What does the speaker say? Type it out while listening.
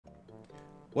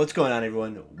What's going on,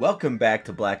 everyone? Welcome back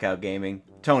to Blackout Gaming.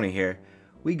 Tony here.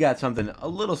 We got something a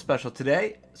little special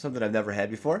today, something I've never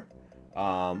had before.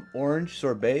 Orange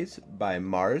Sorbaze by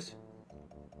Marz.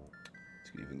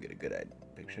 Let's even get a good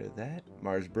picture of that.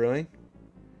 Marz Brewing.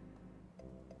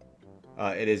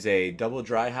 It is a double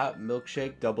dry hop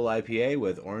milkshake double IPA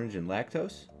with orange and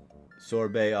lactose.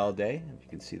 Sorbet all day, if you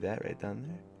can see that right down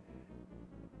there.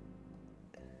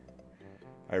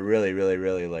 I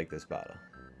really like this bottle.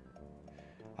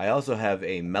 I also have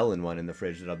a melon one in the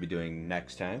fridge that I'll be doing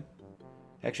next time.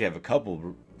 I actually have a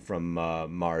couple from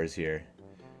Marz here,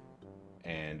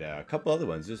 and a couple other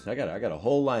ones. I got a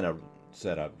whole lineup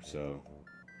set up. So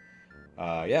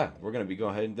yeah, we're gonna be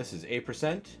going ahead. This is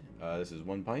 8%. This is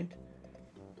 1 pint.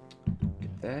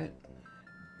 Get that.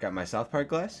 Got my South Park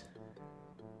glass.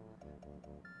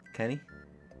 Kenny,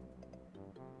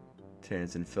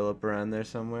 Terrence, and Philip are on there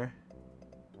somewhere.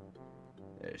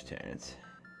 There's Terrence.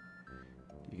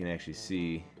 You can actually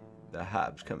see the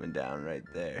hops coming down right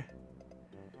there.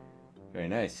 Very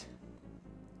nice.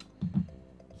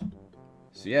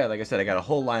 So yeah, like I said, I got a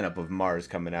whole lineup of Marz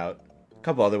coming out. A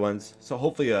couple other ones. So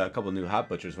hopefully a couple new hop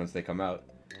butchers once they come out.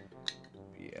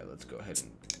 Yeah, let's go ahead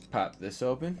and pop this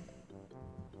open.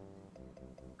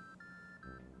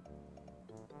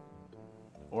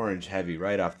 Orange heavy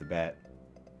right off the bat.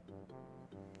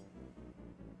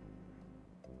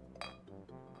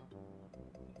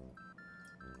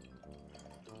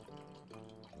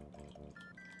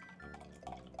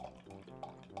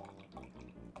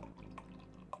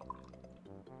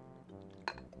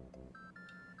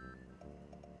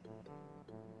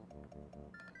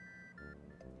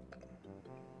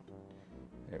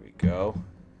 There we go.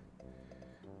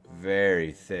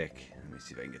 Very thick. Let me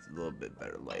see if I can get a little bit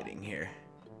better lighting here.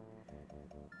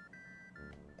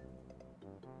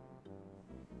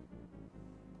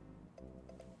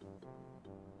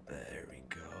 There we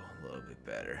go. A little bit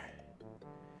better.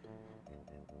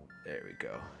 There we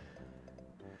go.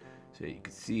 So you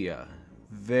can see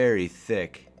very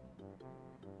thick.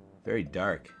 Very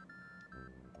dark.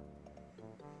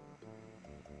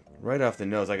 Right off the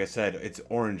nose, like I said, it's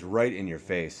orange right in your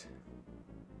face.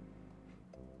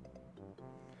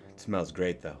 It smells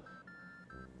great though.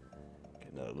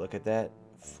 Get another look at that.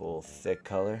 Full thick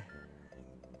color.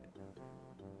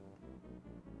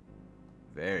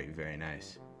 Very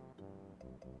nice.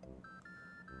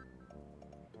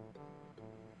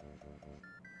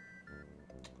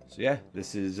 So yeah,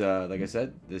 this is, like I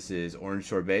said, this is Orange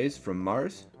Sorbaze from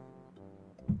Marz.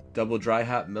 Double dry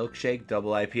hop milkshake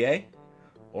double IPA.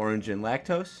 Orange and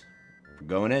lactose. We're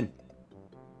going in.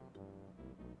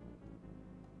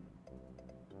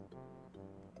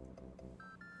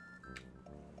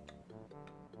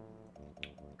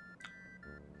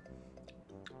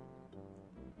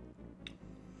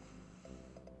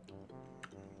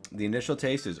 The initial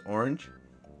taste is orange,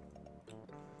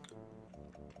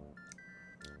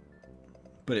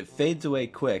 but it fades away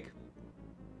quick.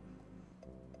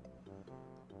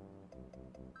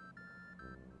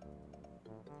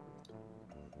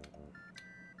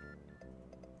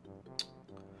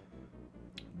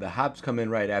 The hops come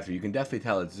in right after. You can definitely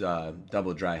tell it's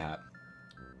double dry hop.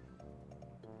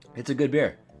 It's a good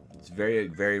beer. It's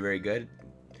very good.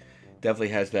 Definitely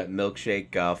has that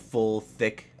milkshake full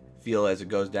thick feel as it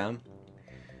goes down.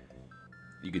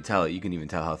 You can tell it. You can even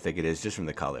tell how thick it is just from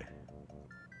the color.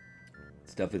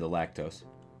 It's definitely the lactose.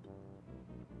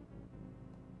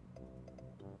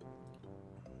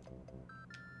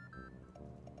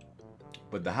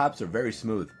 But the hops are very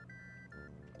smooth.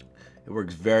 It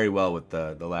works very well with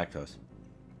the lactose.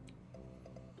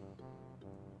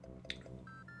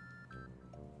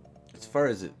 As far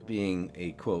as it being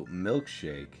a quote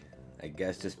milkshake, I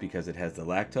guess just because it has the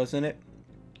lactose in it.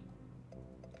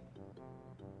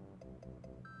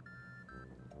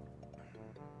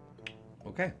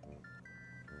 Okay.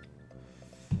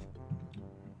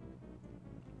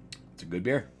 It's a good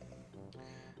beer.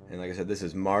 And like I said, this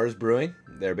is Marz Brewing.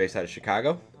 They're based out of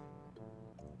Chicago.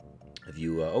 If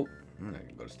you, I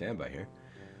can go to standby here.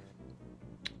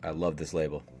 I love this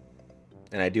label.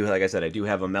 And I do, like I said, I do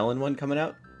have a melon one coming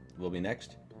out. Will be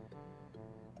next.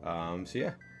 So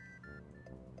yeah.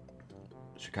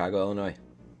 Chicago, Illinois.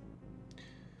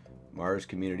 Marz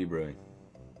Community Brewing.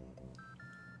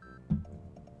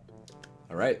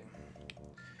 Alright.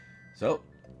 So,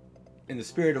 in the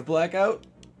spirit of Blackout,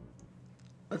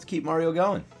 let's keep Mario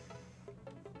going.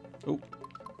 Oh.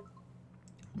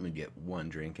 Let me get one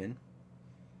drink in.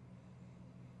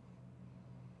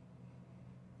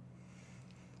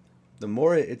 The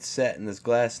more it's set in this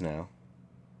glass now,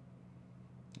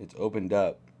 it's opened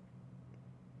up.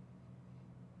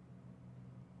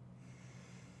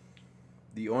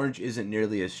 The orange isn't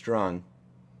nearly as strong.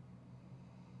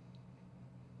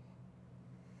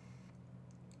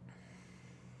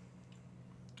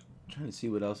 I'm trying to see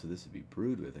what else this would be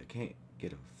brewed with. I can't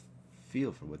get a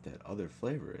feel for what that other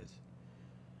flavor is.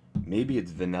 Maybe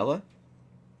it's vanilla?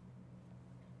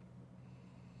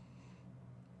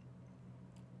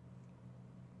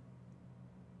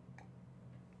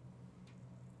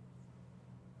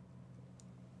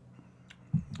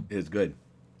 It is good.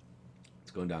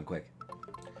 It's going down quick.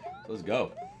 So let's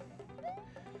go.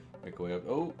 Make our way up.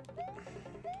 Oh.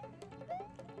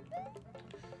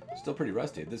 Still pretty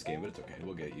rusty at this game, but it's okay.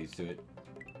 We'll get used to it.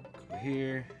 Go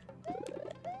here.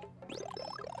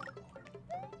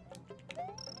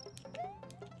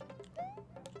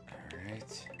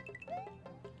 Alright.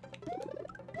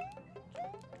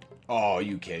 Oh, are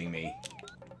you kidding me?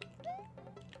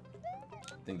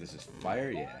 I think this is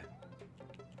fire? Yeah.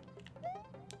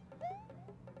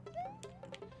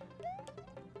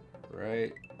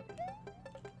 Right.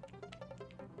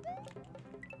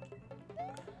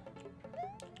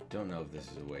 Don't know if this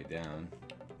is a way down.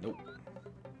 Nope.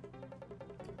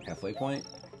 Halfway point.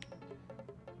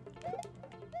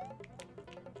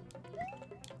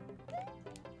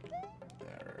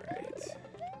 Alright.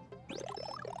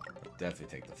 Definitely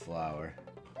take the flour.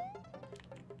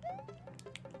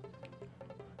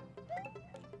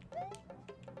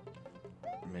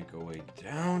 Make our way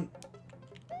down.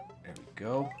 There we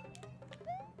go.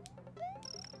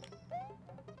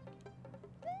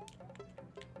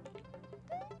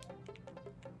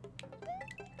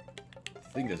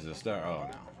 I think this is a star. Oh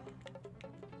no.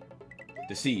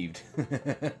 Deceived.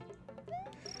 And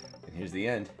here's the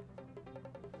end.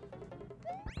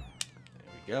 There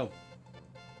we go.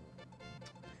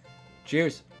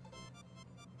 Cheers.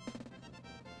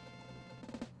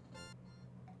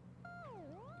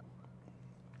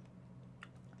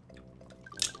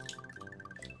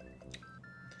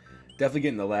 Definitely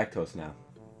getting the lactose now.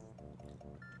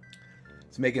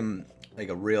 It's making like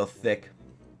a real thick,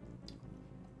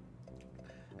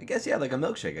 I guess, yeah, like a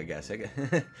milkshake, I guess.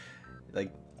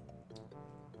 Like,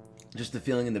 just the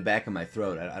feeling in the back of my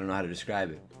throat. I don't know how to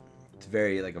describe it. It's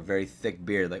very, like a very thick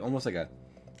beer. Like, almost like a,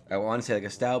 I want to say like a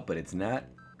stout, but it's not.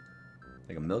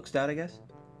 Like a milk stout, I guess.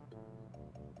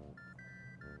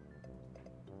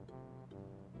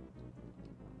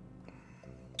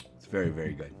 It's very,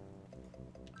 very good.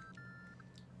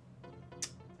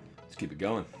 Let's keep it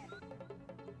going.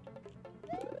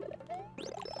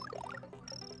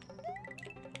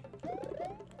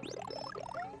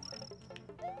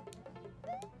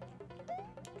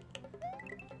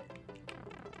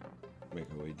 Make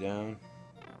our way down.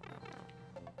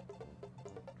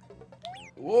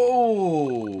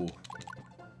 Whoa!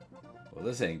 Well,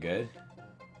 this ain't good.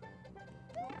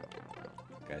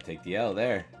 Gotta take the L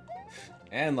there.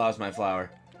 And lost my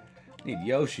flour. Need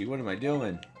Yoshi. What am I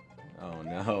doing? Oh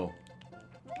no.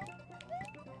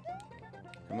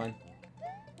 Come on.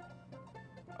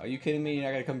 Are you kidding me? You're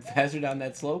not gonna come faster down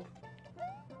that slope?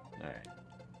 Alright.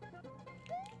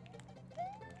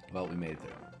 Well, we made it through.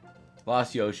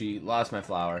 Lost Yoshi, lost my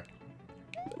flour.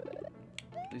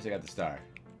 At least I got the star.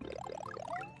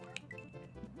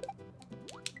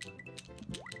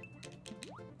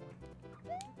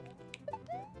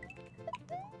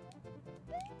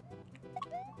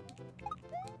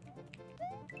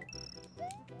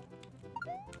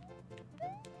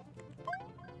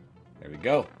 There we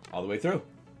go. All the way through.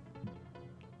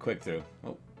 Quick through.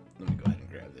 Oh, let me go ahead and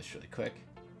grab this really quick.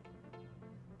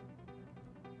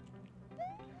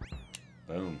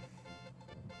 Boom.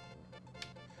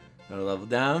 Another level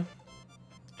down.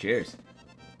 Cheers.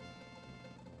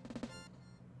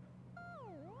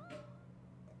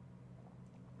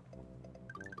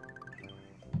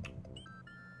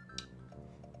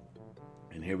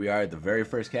 And here we are at the very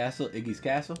first castle, Iggy's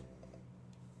Castle.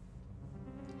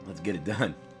 Let's get it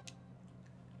done.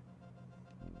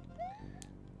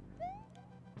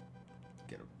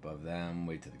 Get above them,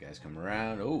 wait till the guys come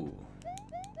around. Oh.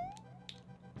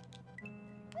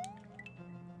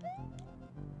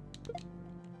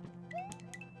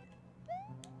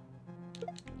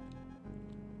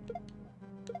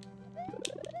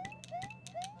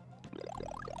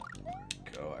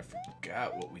 Go, I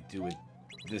forgot what we do with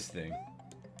this thing.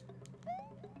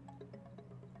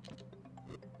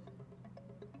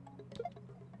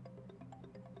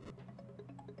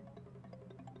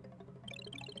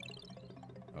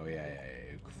 Oh yeah,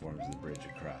 it forms the bridge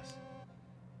across.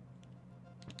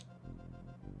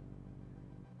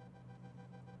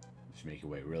 Just make your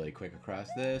way really quick across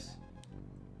this.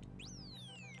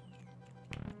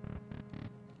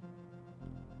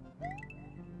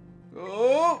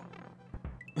 Oh!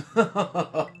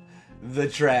 The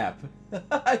trap.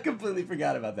 I completely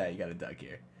forgot about that. You got a duck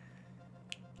here.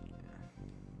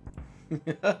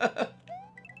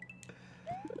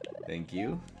 Thank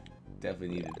you.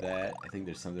 Definitely needed that. I think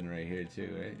there's something right here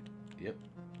too, right? Yep.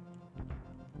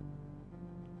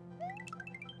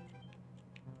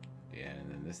 Yeah,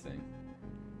 and then this thing.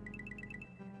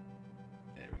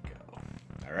 There we go.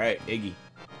 Alright, Iggy.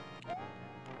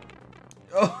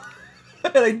 Oh!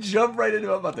 And I jumped right into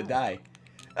him. I'm about to die.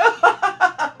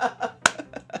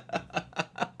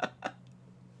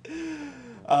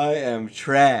 I am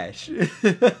trash.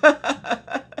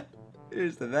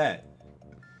 Here's to that.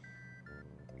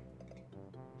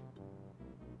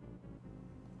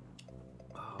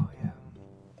 Oh, yeah.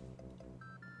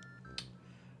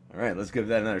 Alright, let's give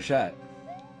that another shot.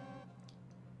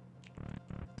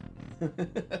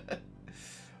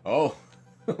 Oh,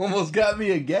 almost got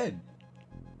me again.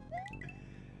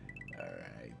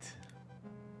 Alright.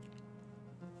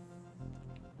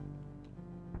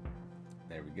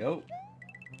 There we go.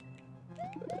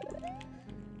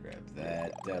 Grab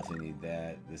that. Definitely need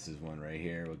that. This is one right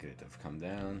here. We'll get it to come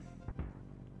down.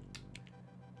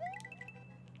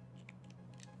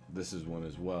 This is one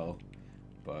as well,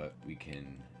 but we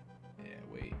can... Yeah,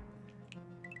 wait.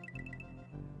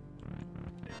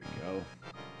 There we go.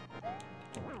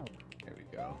 There we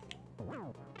go.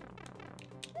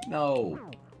 No!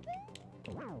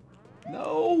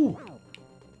 No!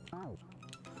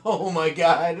 Oh my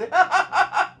god!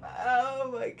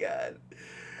 Oh my god!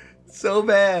 So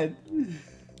bad!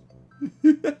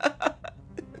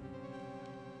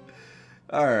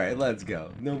 Alright, let's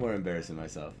go. No more embarrassing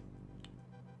myself.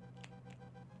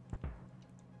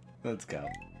 Let's go.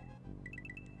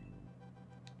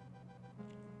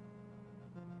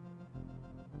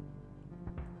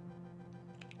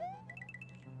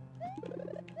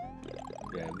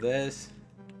 Grab this.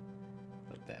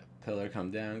 Let that pillar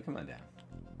come down. Come on down.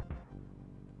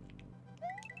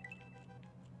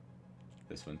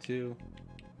 This one too.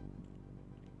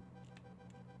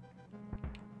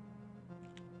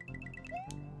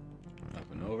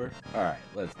 Up and over. Alright,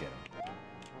 let's get him.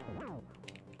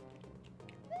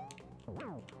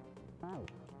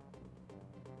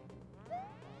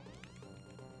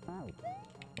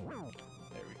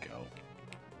 There we go.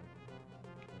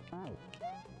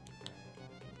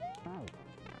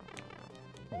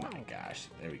 Oh my gosh.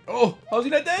 There we go. Oh! How's he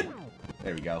not dead?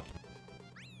 There we go.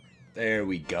 There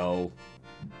we go.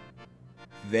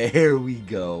 There we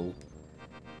go.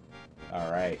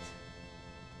 Alright.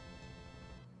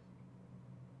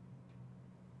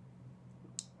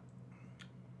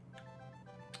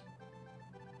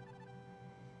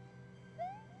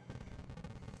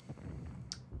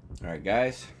 Alright,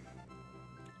 guys.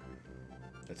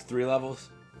 That's 3 levels.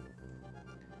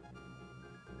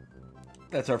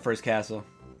 That's our first castle.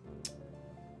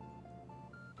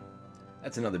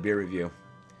 That's another beer review. I'm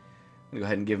going to go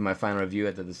ahead and give my final review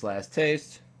after this last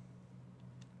taste.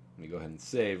 Let me go ahead and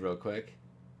save real quick.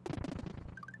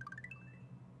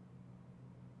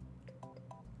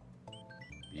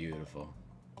 Beautiful.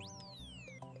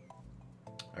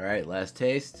 Alright, last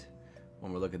taste.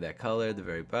 One more look at that color at the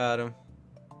very bottom.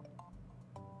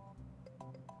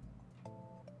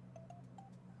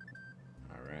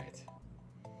 Alright.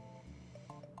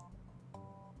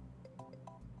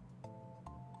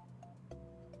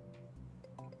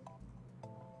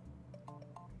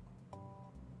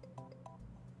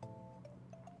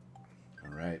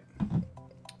 Alright.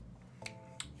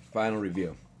 Final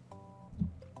review.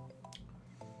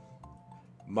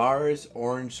 Marz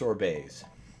Orange Sorbaze.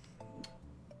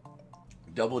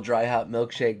 Double dry hop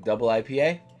milkshake double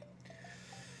IPA.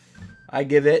 I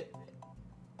give it...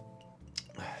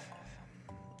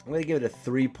 I'm going to give it a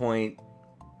 3.7,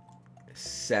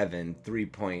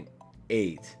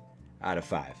 3.8 out of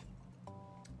 5.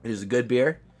 It is a good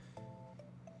beer.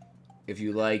 If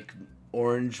you like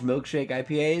orange milkshake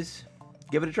IPAs,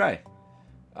 give it a try.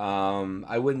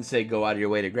 I wouldn't say go out of your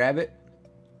way to grab it.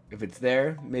 If it's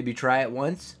there, maybe try it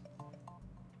once.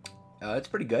 It's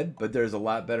pretty good, but there's a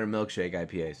lot better milkshake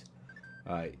IPAs.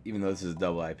 Even though this is a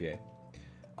double IPA.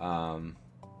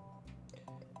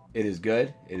 It is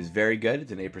good. It is very good.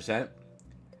 It's an 8%.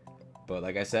 But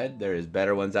like I said, there is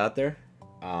better ones out there.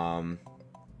 I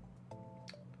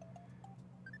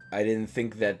didn't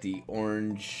think that the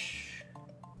orange...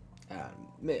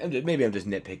 maybe I'm just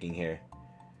nitpicking here.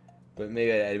 But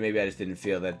maybe I just didn't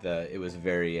feel that it was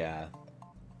very... I'm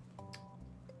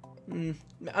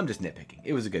just nitpicking.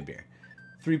 It was a good beer.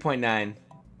 3.9,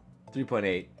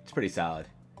 3.8. It's pretty solid.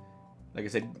 Like I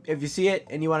said, if you see it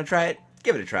and you want to try it,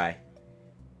 give it a try.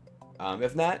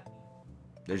 If not,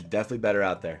 there's definitely better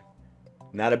out there.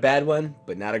 Not a bad one,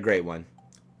 but not a great one.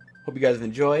 Hope you guys have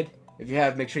enjoyed. If you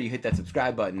have, make sure you hit that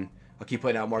subscribe button. I'll keep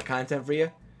putting out more content for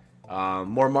you.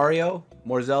 More Mario,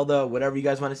 more Zelda, whatever you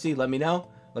guys want to see, let me know.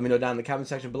 Let me know down in the comment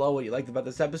section below what you liked about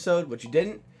this episode, what you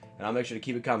didn't, and I'll make sure to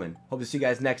keep it coming. Hope to see you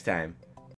guys next time.